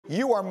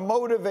you are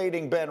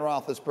motivating Ben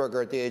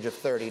Roethlisberger at the age of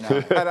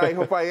 39. And I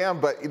hope I am,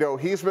 but,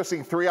 he's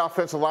missing 3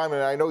 offensive linemen,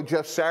 and I know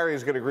Jeff Saturday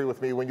is going to agree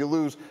with me. When you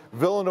lose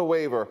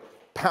Villanueva,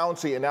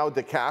 Pouncey, and now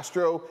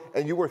DeCastro,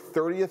 and you were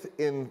 30th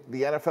in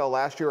the NFL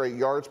last year at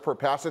yards per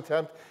pass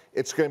attempt,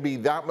 it's going to be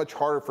that much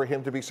harder for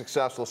him to be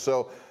successful.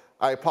 So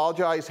I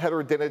apologize,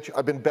 Heather Dinich.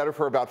 I've been better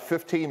for about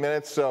 15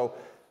 minutes, so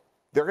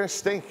they're going to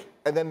stink.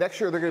 And then next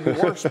year they're going to be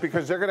worse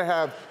because they're going to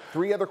have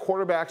 3 other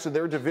quarterbacks in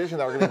their division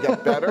that are going to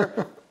get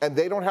better, and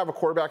they don't have a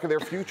quarterback in their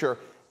future.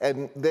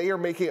 And they are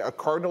making a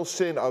cardinal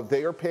sin of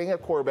they are paying a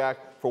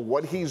quarterback for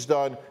what he's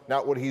done,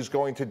 not what he's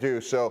going to do.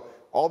 So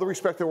all the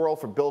respect in the world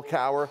for Bill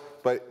Cowher,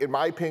 but in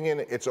my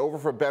opinion, it's over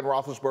for Ben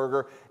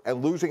Roethlisberger,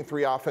 and losing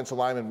 3 offensive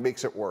linemen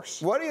makes it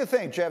worse. What do you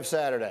think, Jeff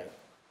Saturday?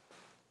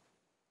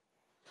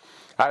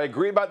 I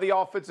agree about the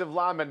offensive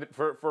lineman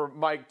for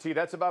Mike T.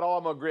 That's about all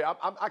I'm going to agree.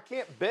 I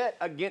can't bet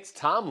against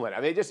Tomlin.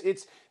 I mean,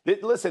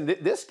 listen,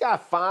 this guy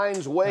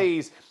finds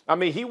ways. I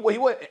mean, he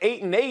went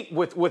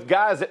 8-8 with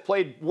guys that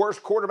played worse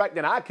quarterback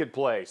than I could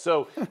play.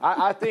 So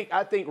I think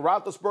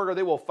Roethlisberger,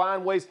 they will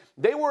find ways.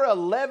 They were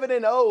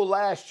 11-0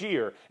 last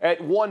year at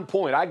one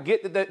point. I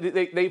get that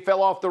they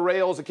fell off the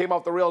rails. It came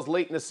off the rails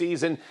late in the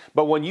season.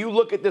 But when you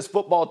look at this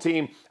football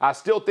team, I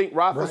still think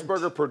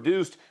Roethlisberger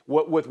produced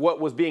with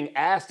what was being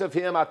asked of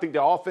him. I think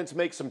the offense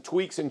makes some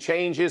tweaks and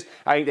changes.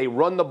 I think they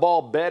run the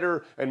ball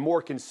better and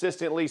more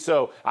consistently.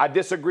 So I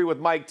disagree with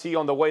Mike T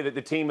on the way that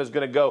the team is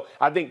going to go.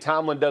 I think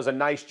Tomlin does a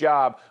nice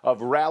job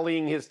of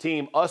rallying his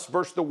team, us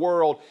versus the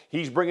world.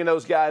 He's bringing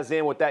those guys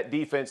in with that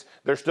defense.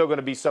 They're still going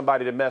to be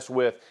somebody to mess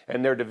with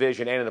in their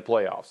division and in the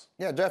playoffs.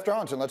 Yeah, Jeff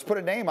Darlington, let's put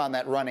a name on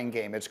that running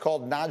game. It's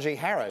called Najee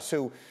Harris,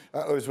 who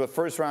was a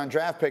first-round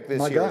draft pick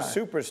this year, a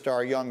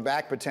superstar, young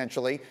back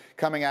potentially,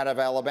 coming out of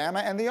Alabama.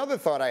 And the other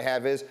thought I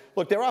have is,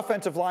 look, their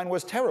offensive line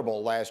was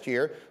terrible last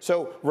year,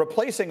 so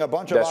replacing a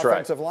bunch of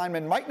offensive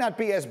linemen might not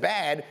be as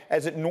bad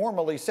as it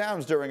normally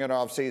sounds during an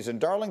offseason.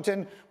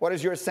 Darlington, what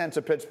is your sense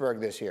of Pittsburgh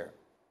this year?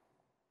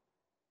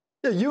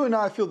 Yeah, you and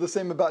I feel the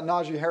same about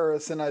Najee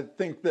Harris, and I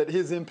think that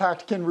his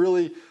impact can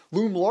really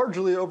loom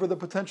largely over the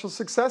potential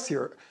success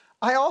here.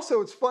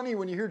 It's funny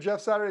when you hear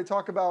Jeff Saturday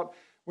talk about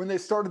when they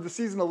started the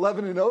season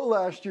 11-0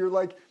 last year,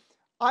 like,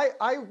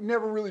 I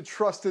never really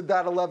trusted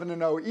that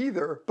 11-0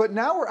 either, but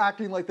now we're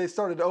acting like they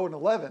started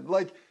 0-11.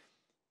 Like,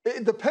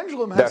 the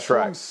pendulum has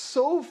swung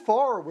so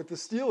far with the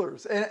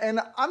Steelers. And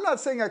I'm not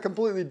saying I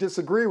completely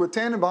disagree with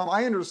Tannenbaum.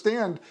 I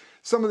understand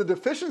some of the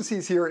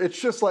deficiencies here. It's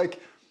just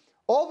like,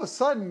 all of a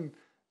sudden,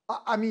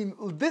 I mean,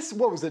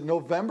 what was it,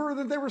 November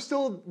that they were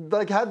still,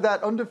 like, had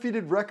that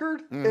undefeated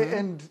record? Mm-hmm.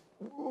 And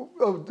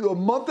a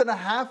month and a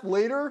half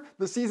later,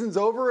 the season's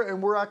over,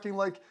 and we're acting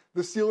like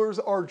the Steelers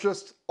are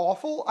just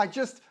awful.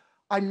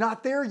 I'm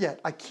not there yet.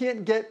 I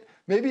can't get,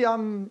 maybe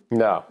I'm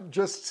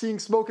just seeing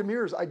smoke and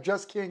mirrors. I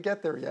just can't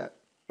get there yet.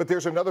 But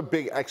there's another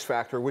big X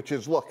factor, which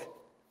is, look,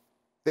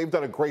 they've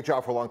done a great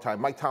job for a long time.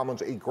 Mike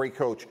Tomlin's a great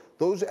coach.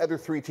 Those other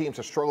 3 teams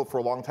have struggled for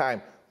a long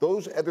time.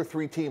 Those other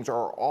 3 teams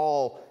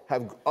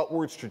have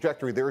upwards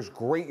trajectory. There's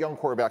great young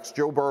quarterbacks.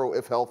 Joe Burrow,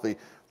 if healthy.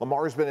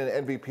 Lamar's been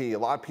an MVP. A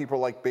lot of people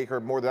like Baker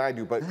more than I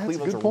do, but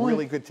Cleveland's a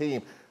really good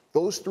team.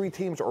 Those 3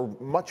 teams are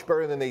much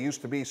better than they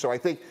used to be. So I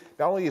think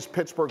not only is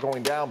Pittsburgh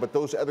going down, but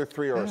those other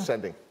 3 are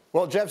ascending.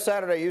 Well, Jeff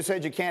Saturday, you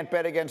said you can't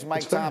bet against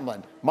Mike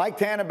Tomlin. Mike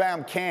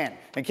Tannenbaum can.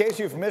 In case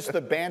you've missed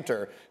the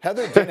banter,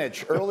 Heather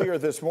Dinich earlier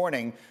this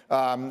morning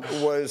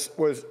was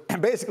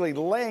basically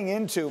laying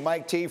into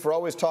Mike T for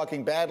always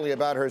talking badly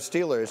about her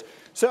Steelers.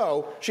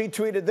 So she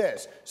tweeted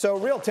this. So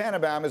real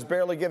Tannenbaum is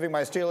barely giving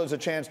my Steelers a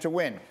chance to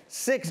win.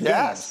 6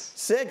 games.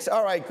 6?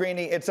 All right,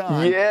 Greeny, it's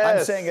on. Yes.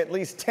 I'm saying at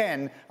least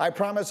 10. I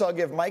promise I'll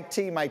give Mike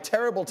T my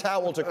terrible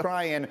towel to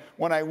cry in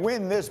when I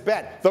win this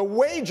bet. The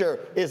wager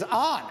is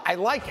on. I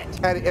like it.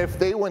 And if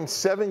they win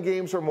 7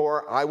 games or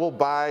more, I will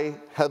buy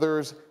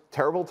Heather's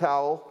terrible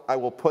towel. I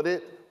will put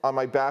it on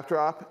my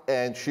backdrop,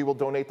 and she will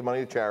donate the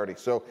money to charity.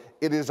 So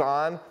it is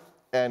on.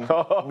 And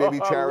maybe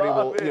charity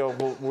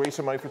will raise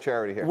some money for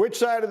charity here. Which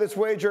side of this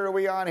wager are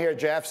we on here,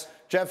 Jeff?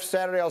 Jeff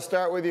Saturday, I'll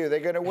start with you. They're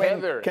going to win.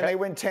 Heather, can they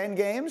win 10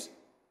 games?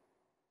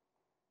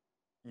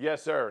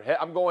 Yes, sir.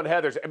 I'm going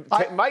Heather's.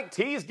 Mike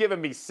T's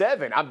giving me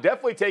 7. I'm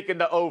definitely taking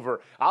the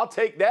over. I'll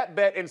take that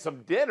bet and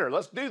some dinner.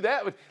 Let's do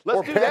that.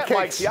 Let's do that,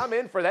 Mike T. I'm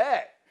in for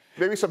that.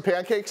 Maybe some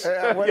pancakes?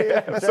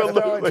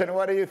 Absolutely.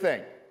 What do you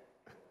think?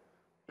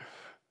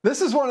 This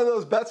is one of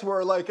those bets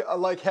where,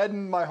 like head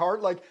in my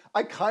heart, like,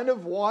 I kind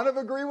of want to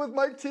agree with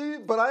Mike T,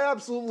 but I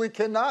absolutely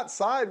cannot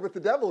side with the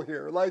devil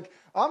here. Like,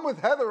 I'm with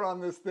Heather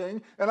on this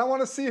thing, and I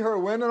want to see her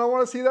win, and I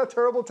want to see that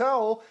terrible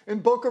towel in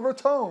Boca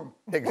Raton.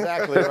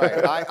 Exactly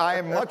right. I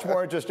am much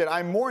more interested.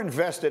 I'm more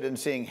invested in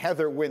seeing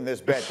Heather win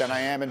this bet than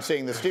I am in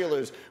seeing the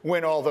Steelers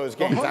win all those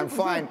games. I'm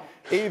fine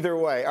either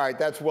way. All right,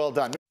 that's well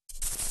done.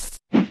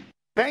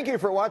 Thank you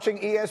for watching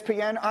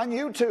ESPN on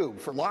YouTube.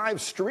 For live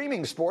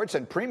streaming sports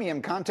and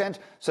premium content,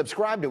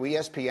 subscribe to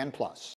ESPN+.